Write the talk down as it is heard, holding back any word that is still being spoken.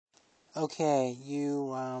Okay,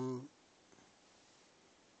 in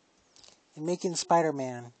making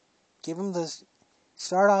Spider-Man, give him the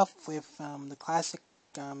start off with the classic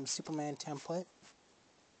Superman template,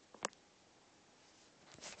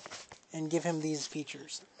 and give him these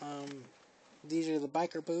features. These are the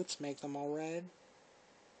biker boots, make them all red.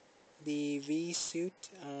 The V suit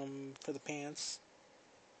for the pants.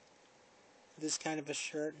 This kind of a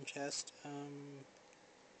shirt and chest.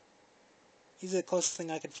 These are the closest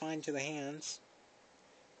thing I could find to the hands.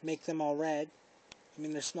 Make them all red. I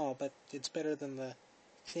mean, they're small, but it's better than the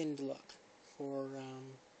thinned look.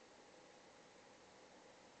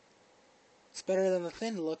 It's better than the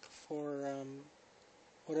thin look for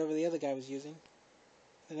whatever the other guy was using.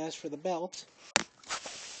 And as for the belt,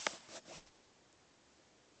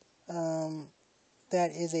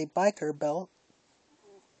 that is a biker belt.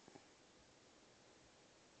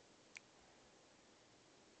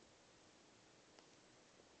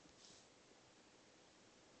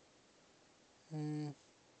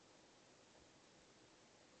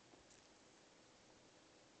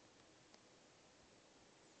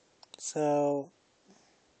 So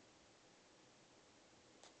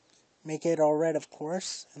make it all red, of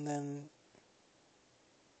course, and then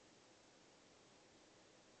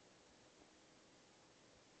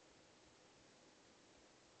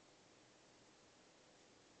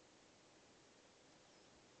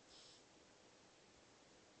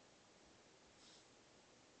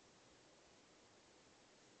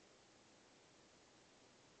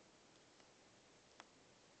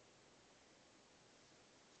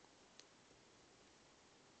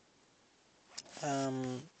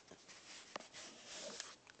um,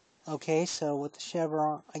 okay. So with the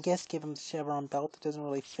chevron, I guess give him the chevron belt. It doesn't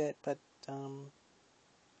really fit, but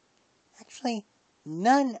actually,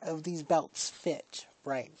 none of these belts fit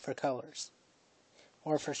right for colors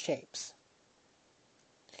or for shapes.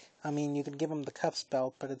 I mean, you could give him the cuffs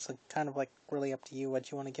belt, but it's kind of like really up to you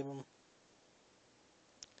what you want to give him.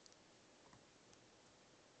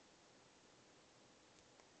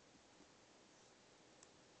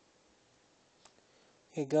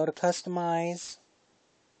 Okay, go to customize,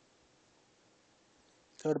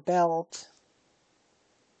 go to belt,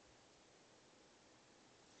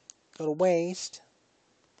 go to waist.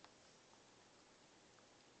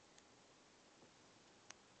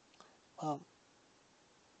 Well,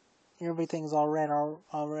 everything's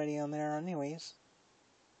already on there anyways.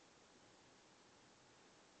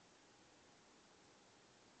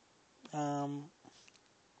 Um,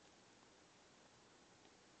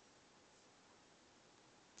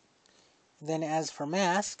 then as for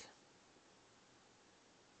mask,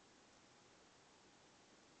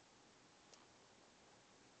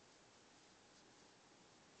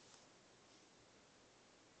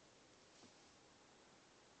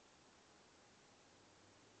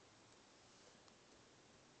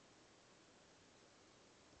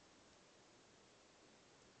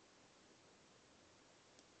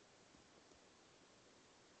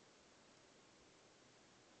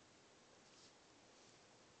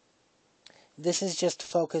 this is just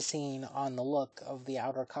focusing on the look of the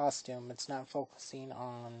outer costume. It's not focusing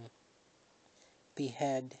on the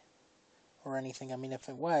head or anything. I mean, if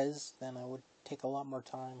it was, then I would take a lot more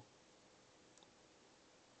time.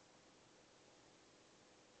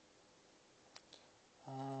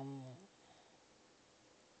 Um,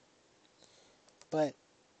 but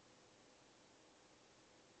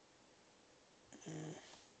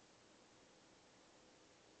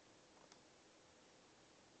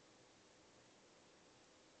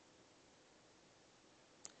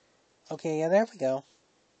okay, yeah, there we go.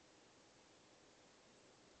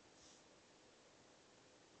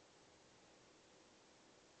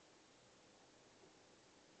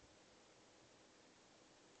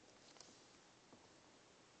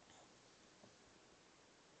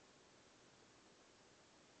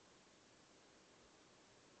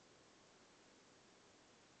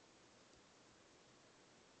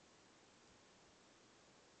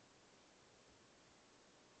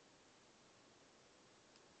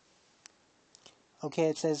 Okay,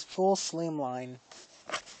 it says full slimline.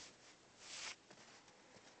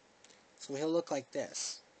 So he'll look like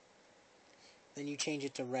this. Then you change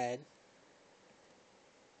it to red.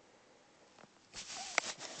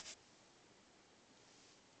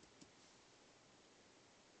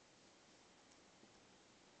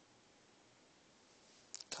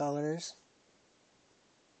 Colors.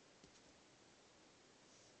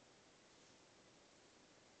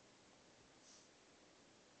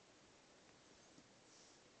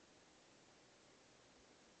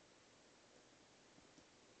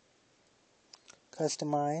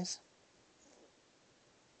 Customize.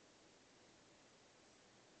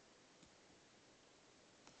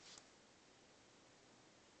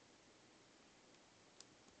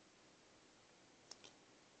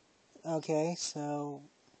 Okay, so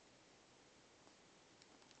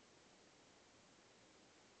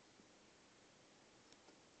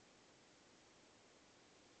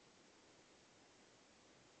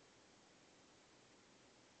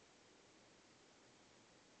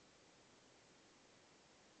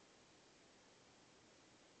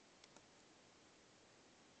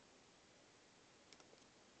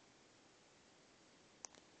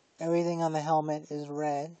everything on the helmet is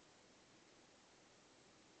red.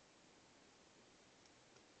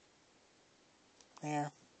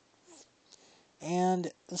 There.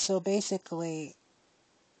 And so basically,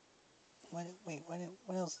 what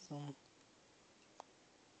else is on?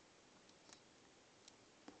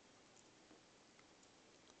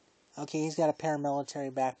 Okay, he's got a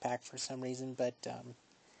paramilitary backpack for some reason, but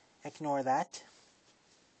ignore that.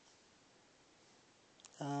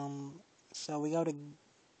 Um, so we go to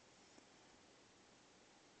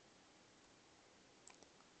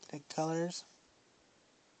colors,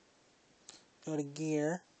 go to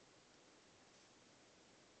gear,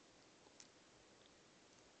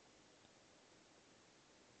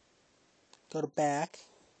 go to back,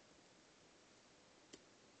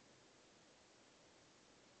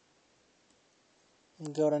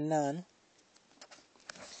 and go to none.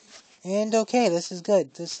 And okay, this is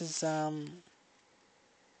good. This is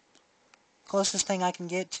closest thing I can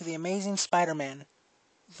get to the Amazing Spider-Man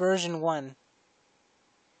version 1.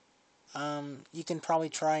 You can probably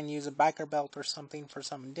try and use a biker belt or something for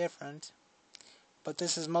something different, but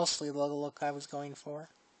this is mostly the look I was going for.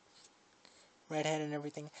 Redhead and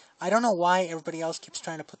everything. I don't know why everybody else keeps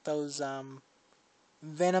trying to put those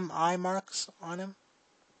Venom eye marks on him.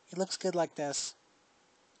 He looks good like this.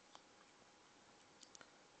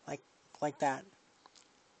 Like like that.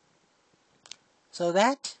 So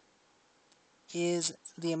that is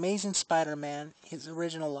the Amazing Spider-Man, his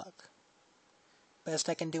original look. Best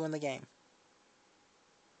I can do in the game.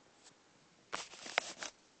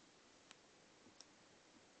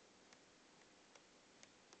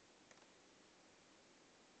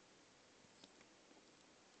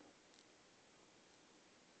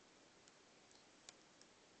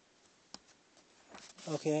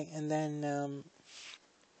 Okay, and then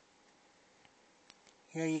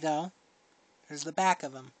here you go. There's the back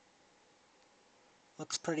of him.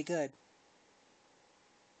 Looks pretty good.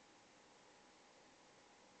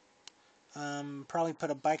 Probably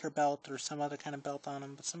put a biker belt or some other kind of belt on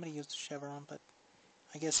him, but somebody used a chevron, but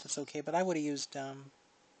I guess it's okay. But I would have used,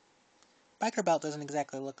 biker belt doesn't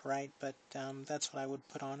exactly look right, but that's what I would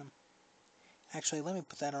put on him. Actually, let me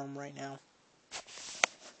put that on him right now.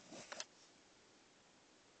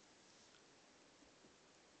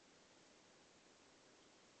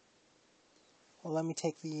 Well, let me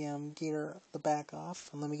take the gear, the back off,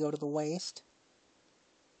 and let me go to the waist.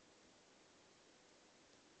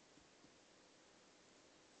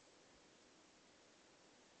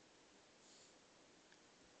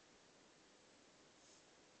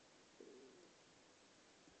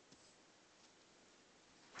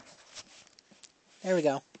 There we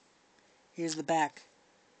go. Here's the back.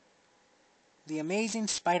 The Amazing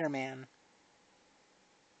Spider-Man.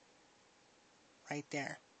 Right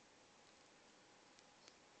there.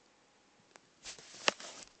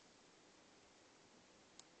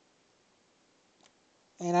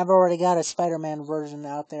 And I've already got a Spider-Man version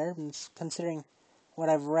out there, and considering what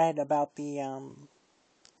I've read about the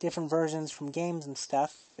different versions from games and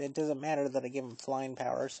stuff, it doesn't matter that I give him flying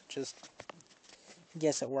powers. Just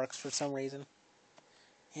guess it works for some reason.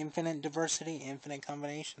 Infinite diversity, infinite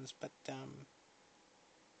combinations. But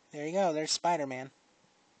there you go. There's Spider-Man.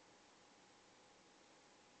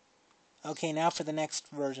 Okay, now for the next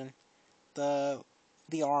version, the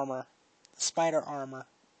armor, the spider armor.